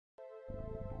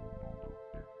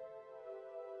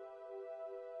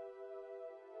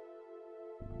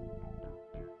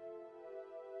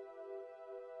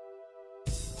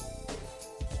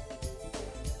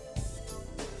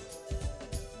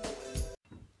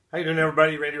How you doing,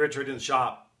 everybody? Randy Richard in the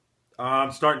shop.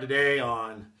 I'm starting today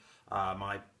on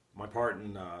my part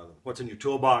in what's in your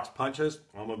toolbox punches.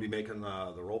 I'm going to be making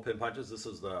the roll pin punches. This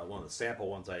is one of the sample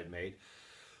ones I had made.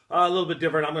 A little bit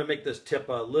different. I'm going to make this tip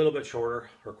a little bit shorter,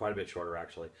 or quite a bit shorter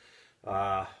actually.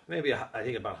 Maybe I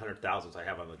think about 100 thousandths I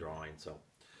have on the drawing. So,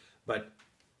 but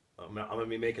I'm going to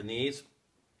be making these.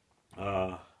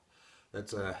 And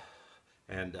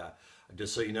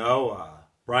just so you know,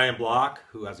 Brian Block,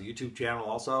 who has a YouTube channel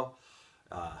also,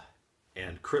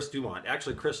 and Chris Dumont.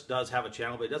 Actually, Chris does have a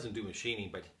channel, but he doesn't do machining.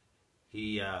 But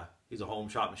he's a home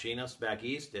shop machinist back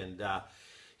east, and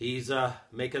he's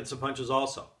making some punches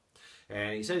also.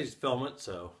 And he said he's filming it,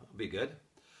 so it'll be good.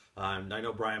 I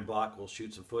know Brian Block will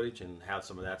shoot some footage and have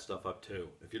some of that stuff up too.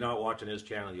 If you're not watching his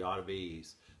channel, you ought to be.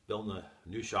 He's building a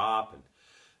new shop,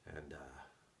 and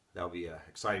that'll be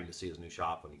exciting to see his new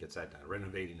shop when he gets that done,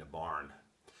 renovating the barn.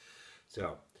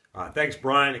 So thanks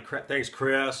Brian and thanks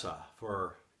Chris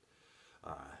for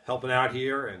helping out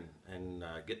here and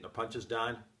getting the punches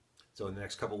done. So in the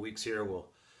next couple weeks here we'll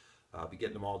be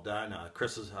getting them all done.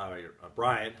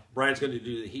 Brian's going to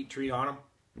do the heat treat on them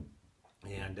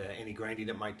and any grinding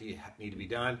that might need to be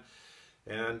done.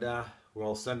 And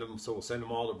we'll send them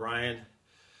all to Brian.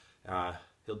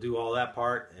 He'll do all that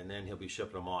part, and then he'll be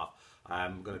shipping them off.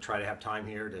 I'm going to try to have time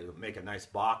here to make a nice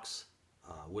box,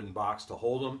 wooden box to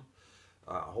hold them,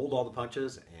 hold all the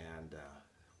punches, and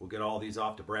we'll get all these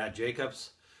off to Brad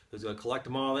Jacobs, who's going to collect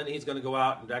them all. Then he's going to go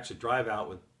out and actually drive out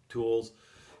with tools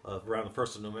around the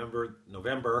 1st of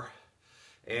November,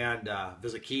 and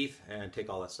visit Keith and take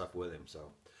all that stuff with him.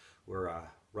 So we're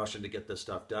rushing to get this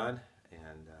stuff done,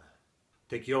 and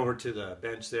take you over to the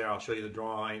bench there. I'll show you the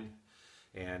drawing.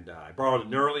 And I borrowed a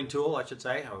knurling tool, I should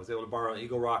say. I was able to borrow an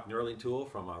Eagle Rock knurling tool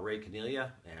from Ray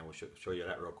Cornelia, and we'll show you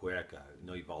that real quick. I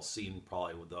know you've all seen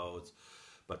probably with those,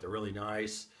 but they're really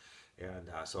nice, and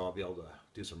so I'll be able to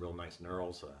do some real nice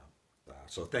knurls.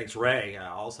 So thanks Ray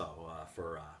also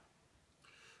for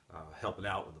helping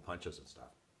out with the punches and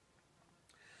stuff.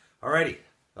 Alrighty,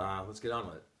 let's get on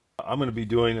with it. I'm going to be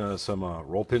doing some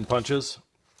roll pin punches.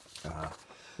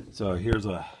 So here's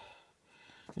a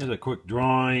quick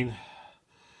drawing.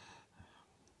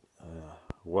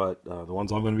 The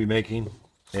ones I'm going to be making,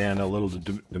 and a little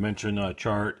dimension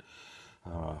chart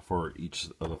for each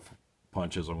of the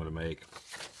punches I'm going to make.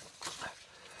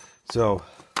 So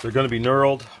they're going to be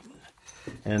knurled,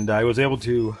 and I was able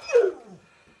to,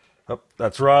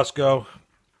 that's Roscoe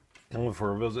coming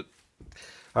for a visit.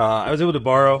 I was able to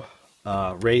borrow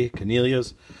Ray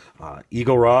Cornelia's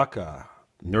Eagle Rock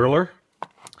knurler.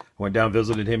 Went down and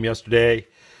visited him yesterday,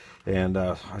 and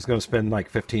I was going to spend like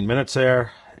 15 minutes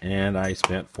there. And I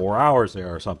spent 4 hours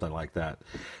there or something like that.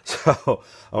 So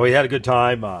we had a good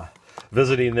time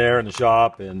visiting there in the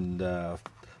shop, and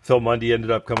Phil Mundy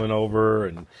ended up coming over,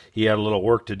 and he had a little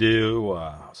work to do,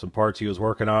 some parts he was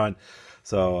working on.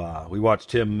 So we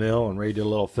watched Tim mill, and Ray did a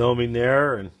little filming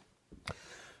there, and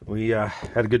we had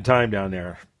a good time down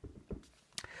there.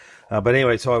 But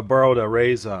anyway, so I borrowed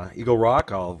Ray's Eagle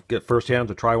Rock. I'll get firsthand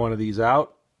to try one of these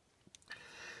out.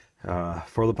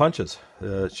 For the punches.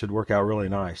 It should work out really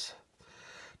nice.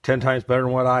 10 times better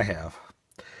than what I have.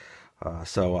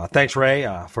 So thanks Ray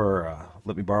for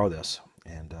letting me borrow this,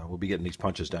 and we'll be getting these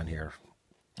punches done here.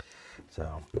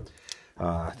 So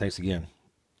thanks again.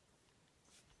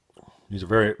 These are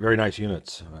very, very nice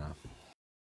units.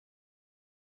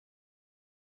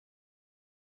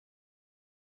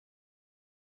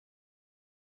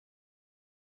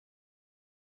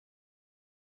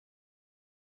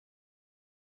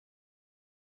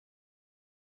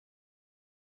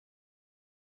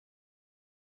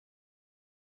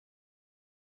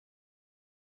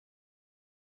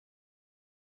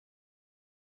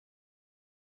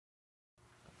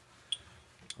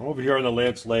 Over here on the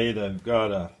Lance lathe, I've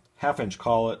got a 1/2-inch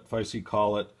collet, 5C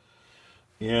collet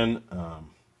in,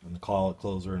 and the collet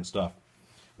closer and stuff.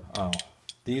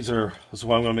 This is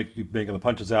what I'm going to be making the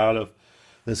punches out of.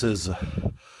 This is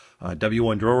a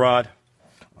W1 drill rod.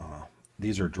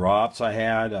 These are drops I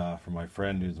had from my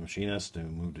friend who's a machinist who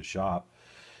moved to shop,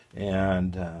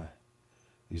 and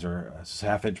these are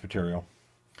 1/2-inch material.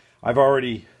 I've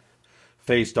already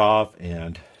faced off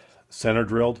and center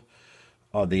drilled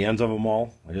the ends of them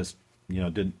all. I just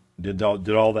did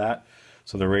all that,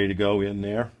 so they're ready to go in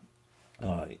there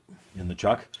in the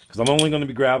chuck, because I'm only going to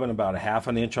be grabbing about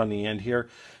 1/2 inch on the end here.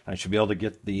 I should be able to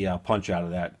get the punch out of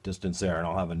that distance there, and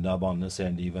I'll have a nub on this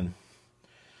end even,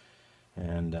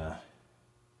 and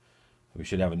we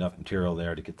should have enough material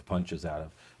there to get the punches out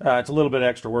of. It's a little bit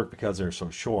extra work because they're so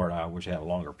short. I wish I had a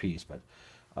longer piece, but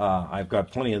I've got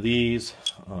plenty of these,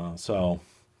 so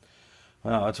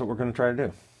that's what we're going to try to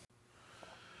do.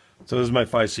 So this is my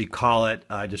 5C collet.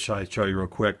 I just try to show you real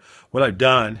quick. What I've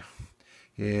done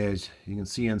is, you can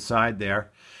see inside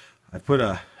there, I put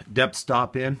a depth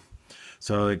stop in.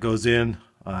 So it goes in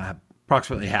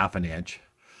approximately 1/2 inch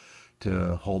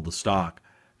to hold the stock.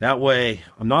 That way,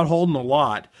 I'm not holding a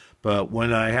lot, but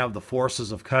when I have the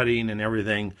forces of cutting and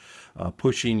everything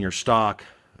pushing your stock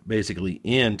basically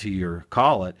into your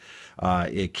collet,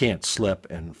 it can't slip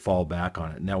and fall back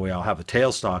on it. And that way I'll have a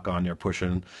tailstock on there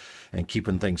pushing and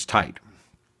keeping things tight.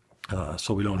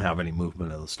 So we don't have any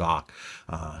movement of the stock.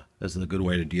 This is a good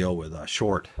way to deal with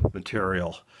short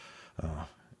material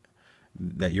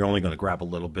that you're only going to grab a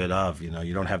little bit of. You know,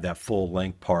 you don't have that full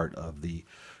length part of the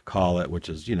collet, which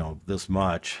is, you know, this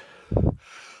much,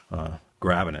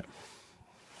 grabbing it.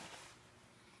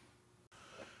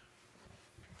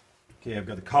 Okay, I've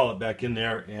got the collet back in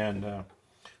there, and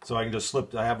so I can just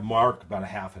slip. I have a mark about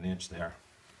 1/2 inch there.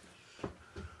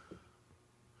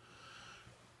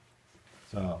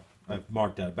 So I've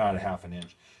marked that about 1/2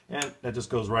 inch, and that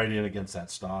just goes right in against that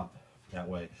stop. That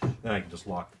way, then I can just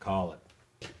lock the collet.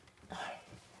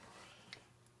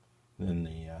 Then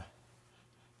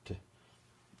the,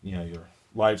 you know, your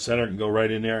live center can go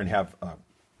right in there and have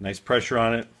nice pressure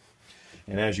on it.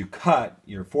 And as you cut,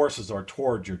 your forces are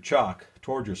towards your chuck,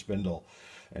 towards your spindle,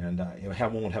 and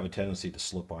it won't have a tendency to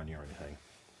slip on you or anything.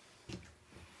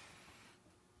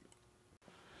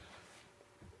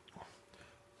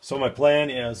 So my plan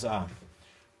is I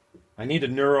need to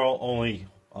knurl only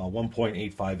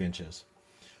 1.85 inches,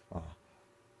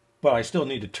 but I still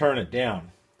need to turn it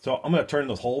down. So I'm going to turn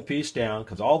the whole piece down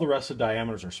because all the rest of the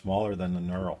diameters are smaller than the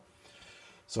knurl.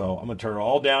 So I'm going to turn it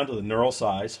all down to the knurl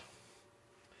size.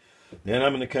 Then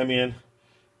I'm going to come in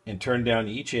and turn down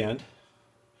each end,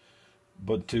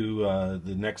 but to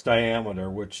the next diameter,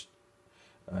 which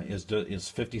is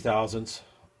 50 thousandths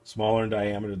smaller in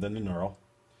diameter than the knurl.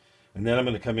 And then I'm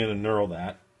going to come in and knurl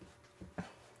that.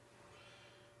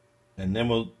 And then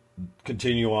we'll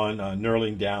continue on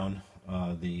knurling down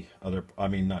the other, I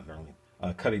mean not knurling,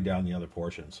 cutting down the other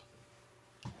portions.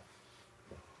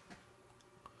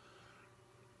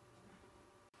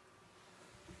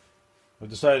 I've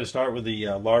decided to start with the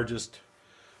largest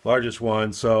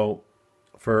one. So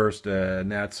first,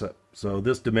 and that's so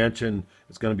this dimension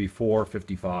is going to be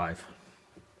 455.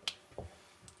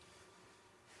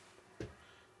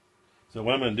 So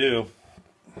what I'm going to do,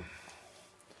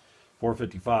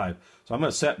 455. So I'm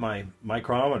going to set my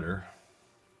micrometer.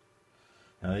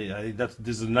 This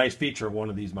is a nice feature of one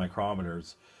of these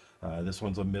micrometers. This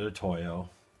one's a Mitutoyo,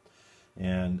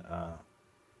 and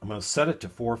I'm going to set it to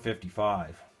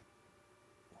 455.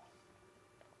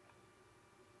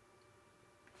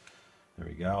 There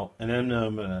we go. And then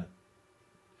I'm going to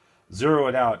zero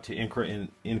it out to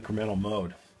incremental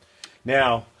mode.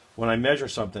 Now, when I measure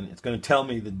something, it's going to tell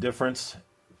me the difference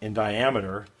in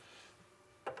diameter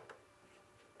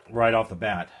right off the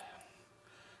bat.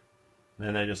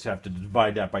 Then I just have to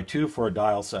divide that by 2 for a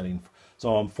dial setting.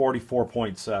 So I'm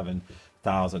 44.7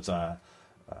 thousandths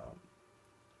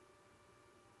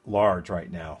large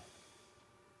right now.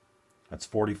 That's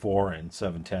 44 and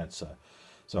 7/10.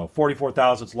 So 44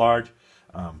 thousandths large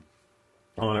on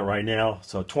it right now.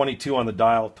 So 22 on the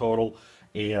dial total,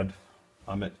 and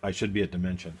I should be at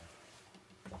dimension.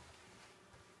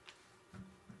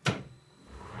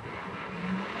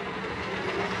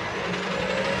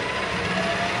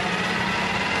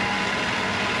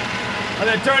 I'm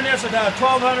going to turn this at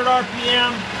 1200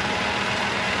 RPM.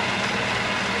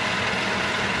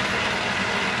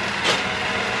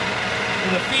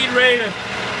 With a feed rate of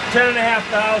 10.5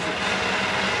 thousandths.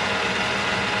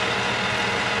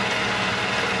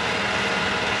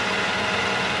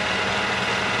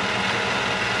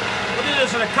 We'll do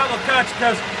this in a couple of cuts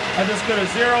because I'm just going to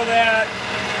zero that.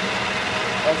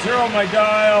 I'll zero my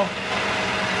dial.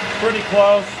 Pretty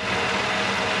close.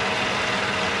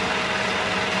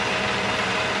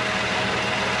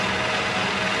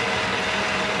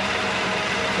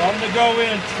 So I'm going to go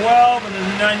in 12, and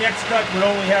then the next cut would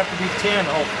only have to be 10,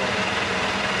 hopefully.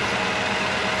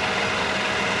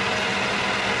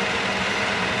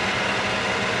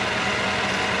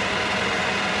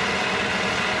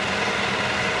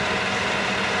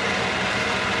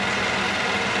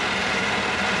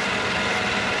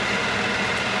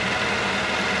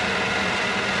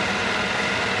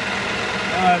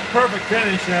 Perfect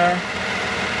finish there.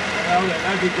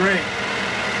 That'd be great.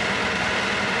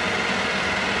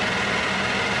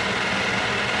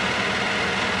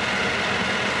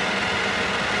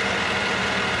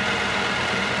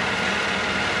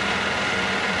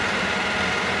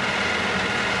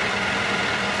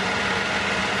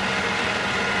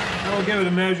 Now we'll give it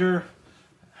a measure.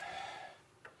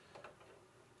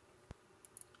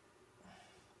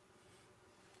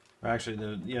 Actually,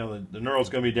 the knurl's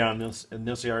going to be down in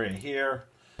this area here,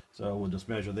 so we'll just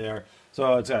measure there.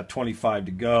 So it's at 25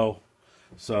 to go,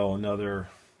 so another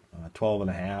 12 and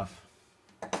a half.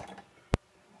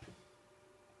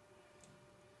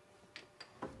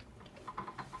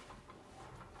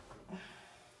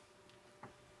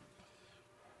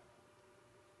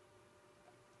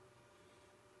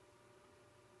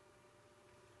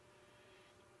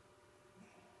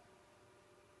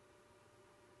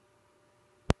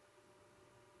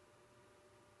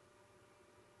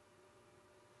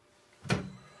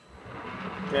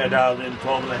 Yeah, dialed in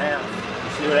 12 and a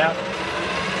half. See what happens?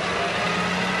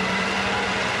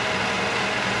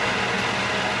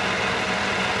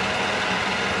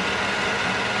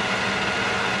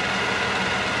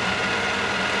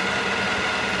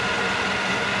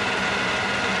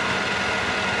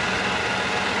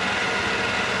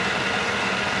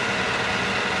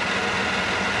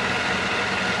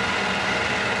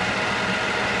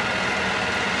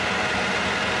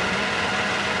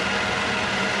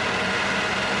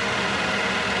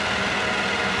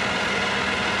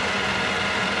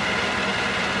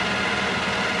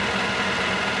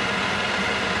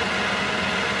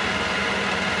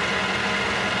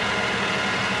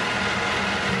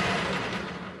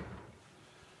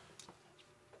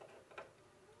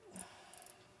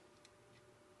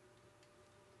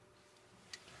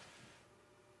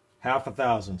 Half a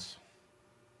thousandths,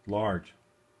 large,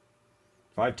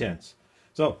 5/10.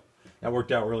 So that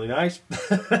worked out really nice,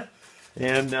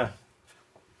 and so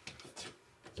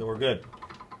we're good.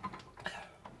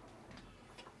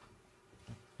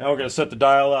 Now we're going to set the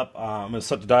dial up. I'm going to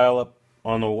set the dial up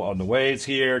on the ways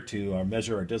here to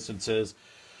measure our distances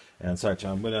and such.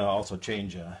 I'm going to also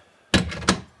change. I'm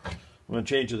going to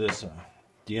change to this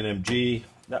DNMG.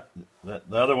 The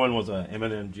other one was a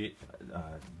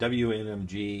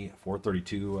WNMG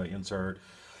 432 insert.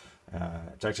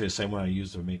 It's actually the same one I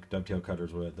used to make dovetail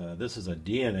cutters with. This is a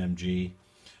DNMG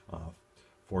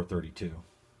 432.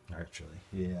 Actually,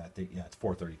 yeah, I think it's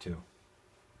 432.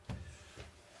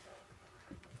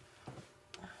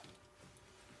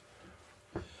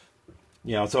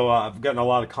 Yeah, so I've gotten a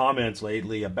lot of comments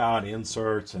lately about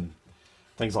inserts and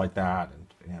things like that,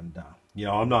 and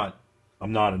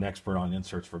I'm not an expert on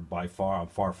inserts by far. I'm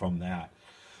far from that.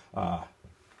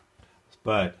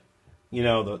 But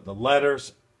the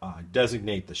letters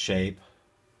designate the shape.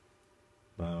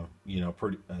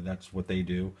 That's what they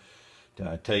do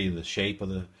to tell you the shape of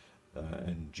the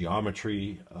and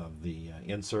geometry of the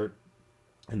insert,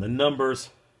 and the numbers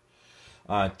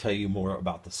tell you more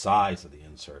about the size of the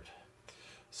insert.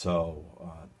 So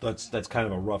that's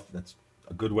kind of that's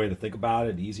a good way to think about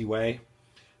it, easy way,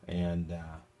 and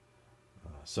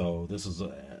so this is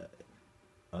a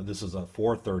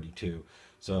 432.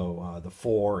 So the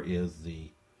 4 is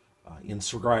the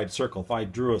inscribed circle. If I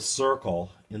drew a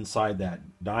circle inside that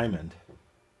diamond,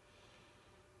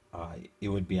 it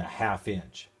would be a ½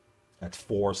 inch. That's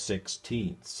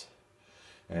 4/16,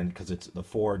 and because the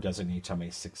 4 designates how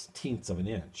many 16ths of an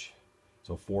inch.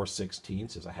 So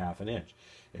 4/16 is a ½ inch,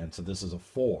 and so this is a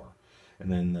 4,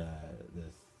 and then the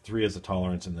 3 is the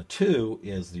tolerance, and the 2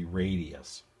 is the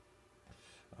radius.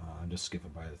 I'm just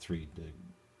skipping by the 3,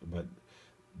 but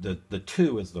the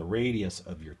 2 is the radius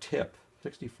of your tip,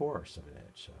 64ths of an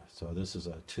inch. So this is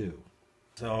a 2.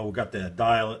 So we got the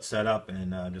dial set up,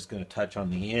 and I'm just going to touch on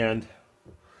the end.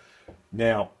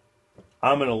 Now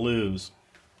I'm going to lose.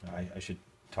 I should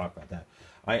talk about that.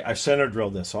 I center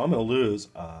drilled this, so I'm going to lose.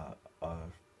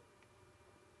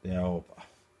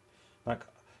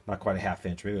 Not quite a ½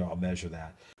 inch. Maybe I'll measure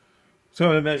that. So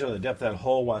I'm going to measure the depth of that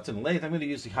hole while it's in length. I'm going to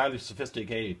use the highly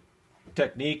sophisticated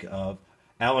technique of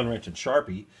Allen wrench and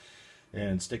Sharpie,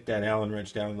 and stick that Allen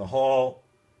wrench down in the hole,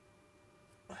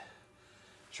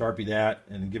 Sharpie that,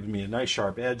 and give me a nice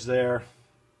sharp edge there,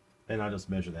 and I'll just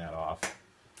measure that off.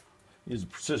 Use a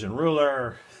precision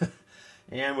ruler,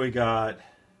 and we got,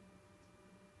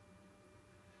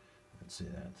 let's see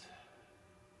that,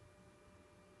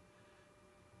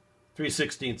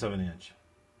 3/16 of an inch.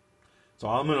 So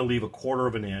I'm going to leave a ½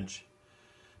 of an inch,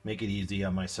 make it easy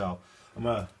on myself.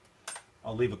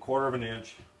 I'll leave a ½ of an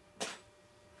inch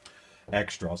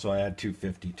extra, so I add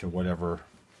 250 to whatever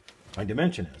my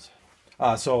dimension is.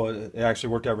 So it actually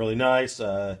worked out really nice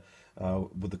with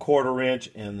the ½ inch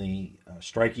and the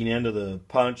striking end of the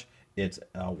punch. It's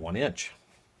 1 inch.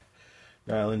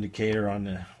 Dial indicator on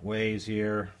the ways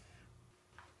here.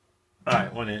 All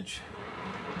right, 1 inch,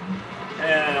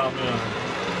 and I'm gonna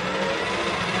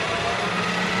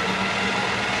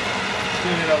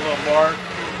give it a little mark.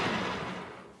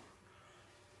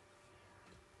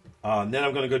 Then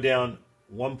I'm going to go down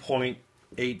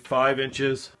 1.85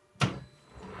 inches.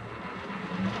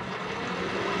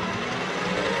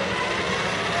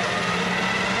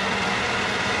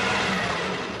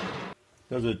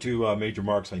 Those are the two major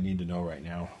marks I need to know right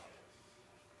now.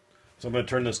 So I'm going to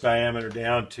turn this diameter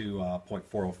down to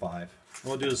 0.405.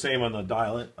 We'll do the same on the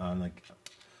dial on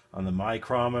the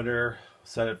micrometer.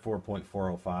 Set it for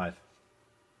 0.405.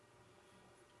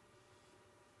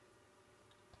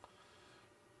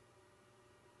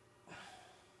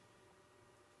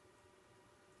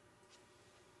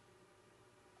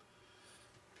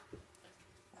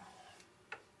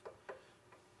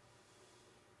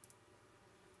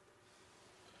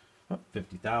 Oh,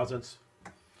 50 thousandths.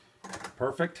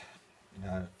 Perfect.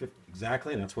 50,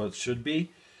 exactly, and that's what it should be.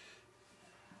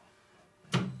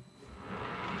 I'm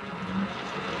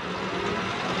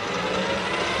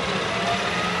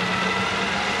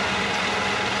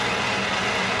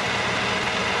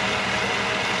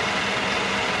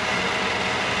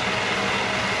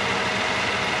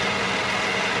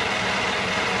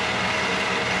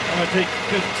going to take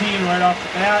 15 right off the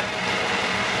bat.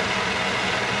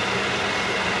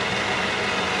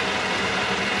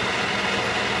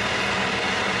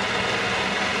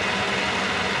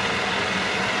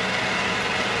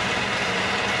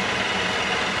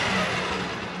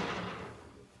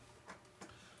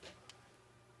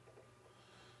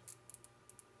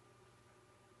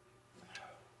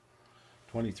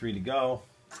 $23 to go.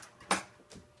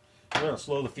 I'm going to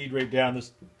slow the feed rate down.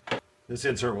 This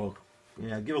insert will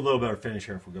give a little better finish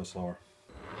here if we go slower.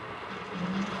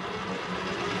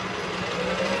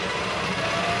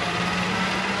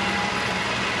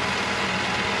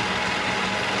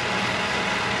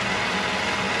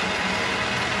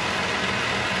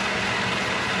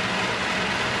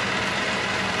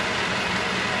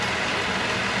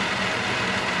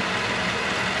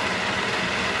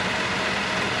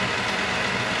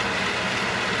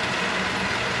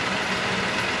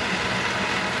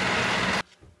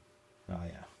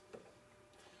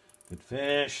 Good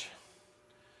finish.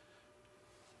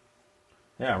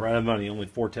 Yeah, right on money. Only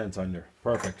 4/10 under.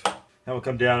 Perfect. Now we'll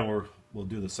come down and we'll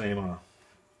do the same down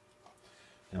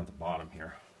at the bottom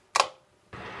here.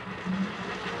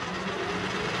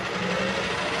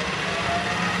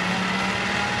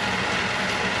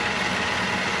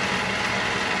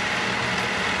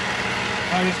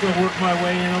 I'm just going to work my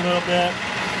way in a little bit.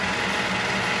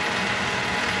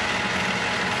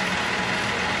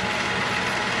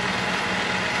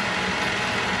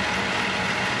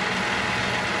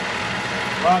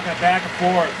 Rocking it back and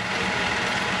forth.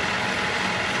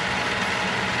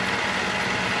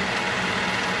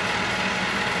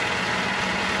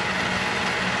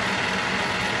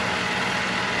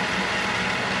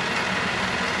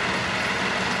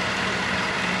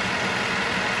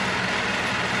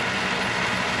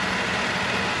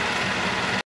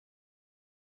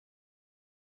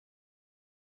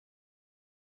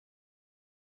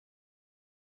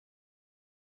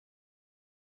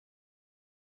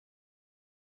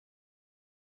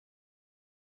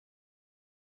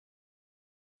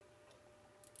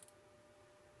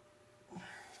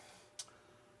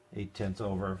 Eight tenths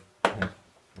over. Yeah,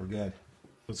 we're good.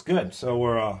 It's good. So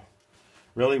we're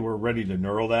ready to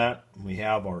knurl that. We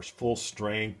have our full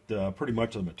strength, pretty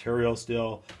much of the material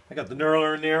still. I got the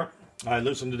knurler in there. I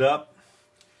loosened it up,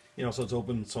 so it's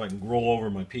open so I can roll over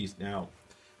my piece. Now,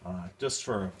 just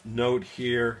for a note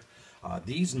here,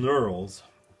 these knurls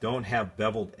don't have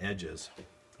beveled edges.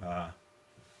 I'm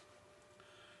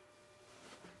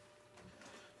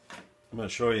going to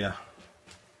show you.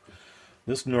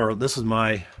 This is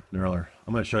my knurler.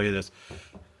 I'm going to show you this.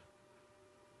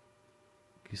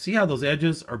 You see how those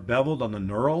edges are beveled on the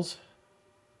knurls?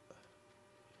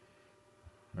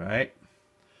 Right?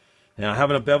 Now,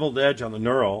 having a beveled edge on the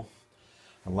knurl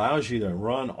allows you to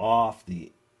run off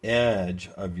the edge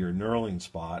of your knurling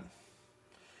spot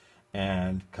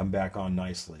and come back on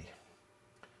nicely.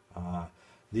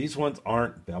 These ones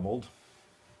aren't beveled.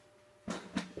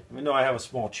 Even though I have a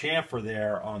small chamfer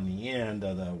there on the end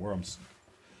of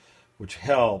which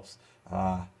helps,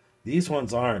 these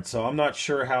ones aren't. So I'm not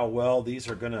sure how well these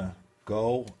are going to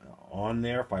go on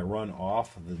there if I run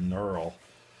off the knurl.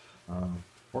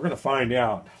 We're going to find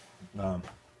out how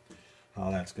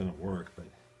that's going to work.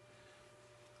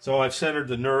 So I've centered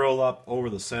the knurl up over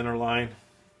the center line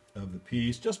of the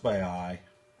piece just by eye.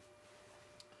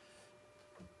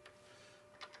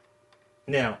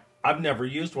 Now, I've never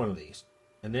used one of these.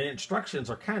 And the instructions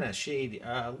are kind of shady,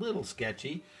 a little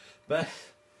sketchy, but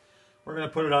we're going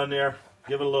to put it on there,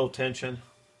 give it a little tension,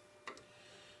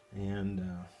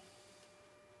 and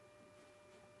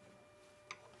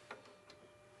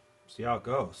see how it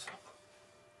goes.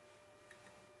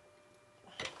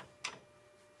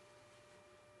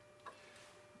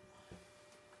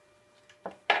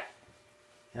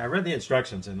 Yeah, I read the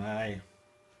instructions, and I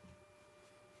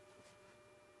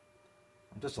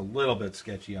just a little bit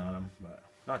sketchy on them, but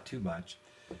not too much.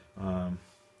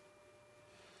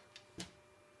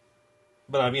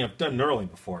 But I mean, I've done knurling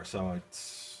before, so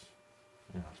it's,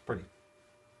 it's pretty,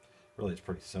 really, it's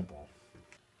pretty simple.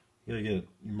 You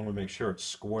want to make sure it's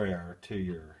square to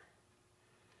your,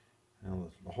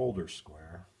 the holder's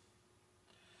square.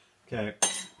 Okay,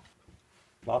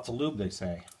 lots of lube, they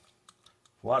say.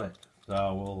 Flood it.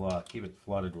 So we'll keep it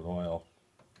flooded with oil.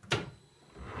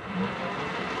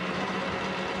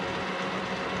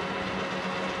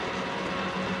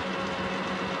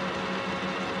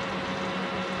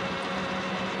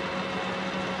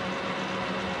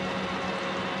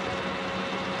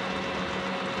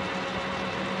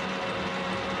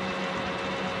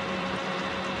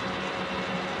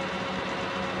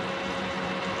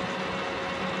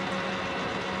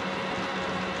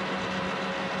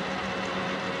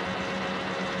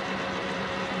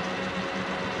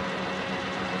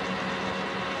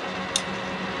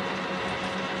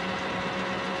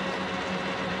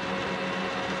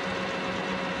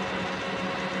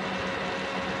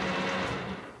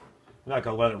 I'm not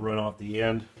going to let it run off the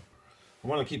end. I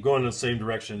want to keep going in the same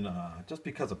direction just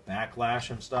because of backlash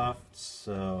and stuff.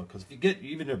 So, because if you get,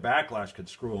 even your backlash could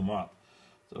screw them up.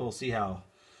 So we'll see how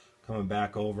coming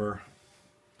back over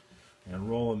and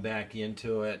rolling back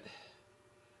into it.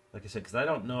 Like I said, because I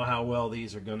don't know how well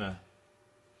these are going to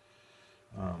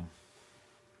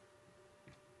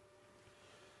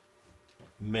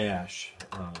mesh.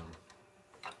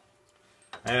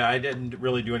 I didn't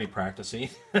really do any practicing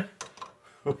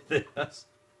with this.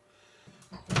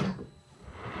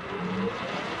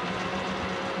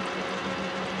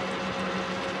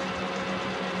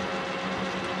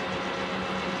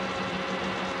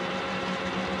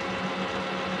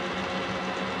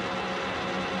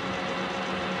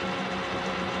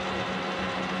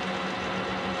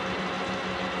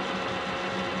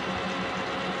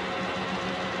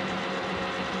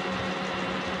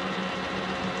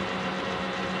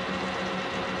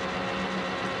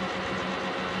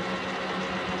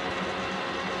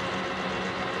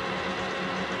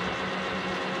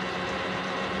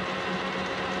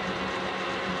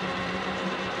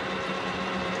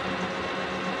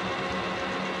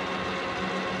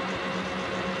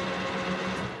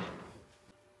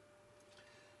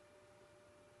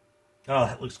 Oh,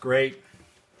 that looks great.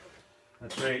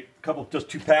 That's great. A couple, just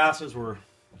 2 passes were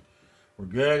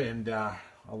good, and I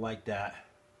like that.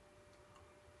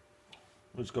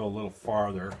 Let's go a little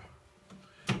farther.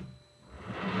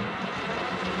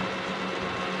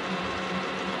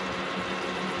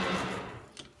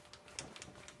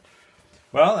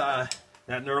 Well,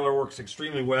 that knurler works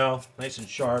extremely well, nice and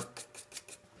sharp.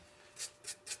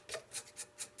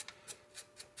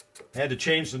 I had to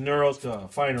change the knurls to a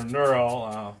finer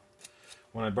knurl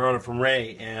when I borrowed it from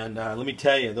Ray, and let me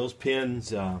tell you, those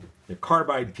pins, they're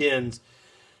carbide pins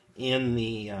in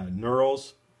the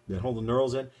knurls that hold the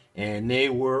knurls in, and they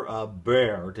were a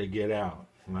bear to get out.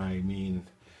 I mean,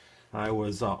 I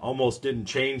was almost didn't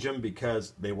change them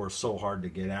because they were so hard to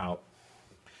get out.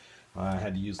 I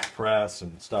had to use the press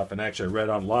and stuff, and actually I read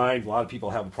online, a lot of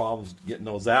people have problems getting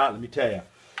those out. Let me tell you,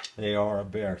 they are a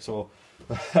bear. So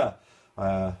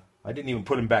I didn't even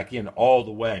put them back in all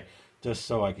the way, just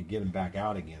so I could get them back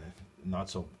out again, not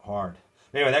so hard.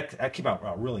 Anyway, that came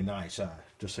out really nice,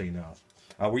 just so you know.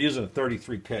 We're using a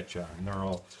 33 pitch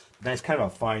knurl. Nice, kind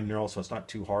of a fine knurl, so it's not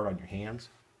too hard on your hands.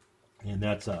 And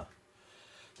that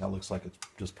looks like it's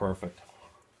just perfect.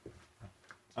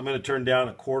 I'm going to turn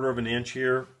down 1/4 of an inch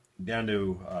here, down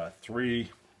to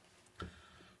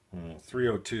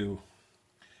 302.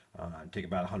 Take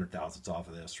about 100 thousandths off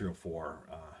of this, 304,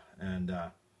 and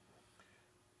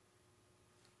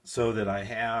so that I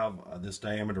have this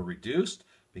diameter reduced,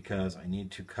 because I need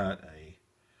to cut a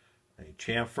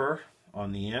chamfer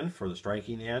on the end for the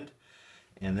striking end,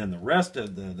 and then the rest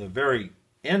of the very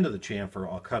end of the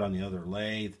chamfer I'll cut on the other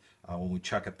lathe when we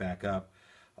chuck it back up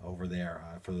over there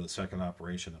for the second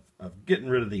operation of getting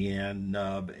rid of the end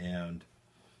nub and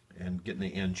getting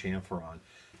the end chamfer on.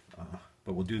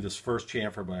 But we'll do this first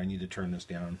chamfer, but I need to turn this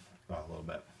down a little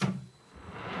bit.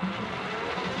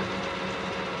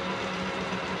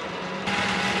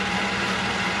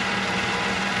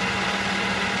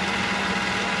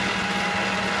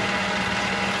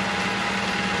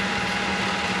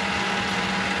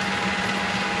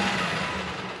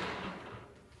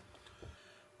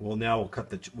 Well, now we'll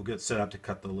get set up to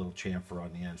cut the little chamfer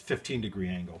on the end, 15-degree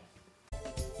angle.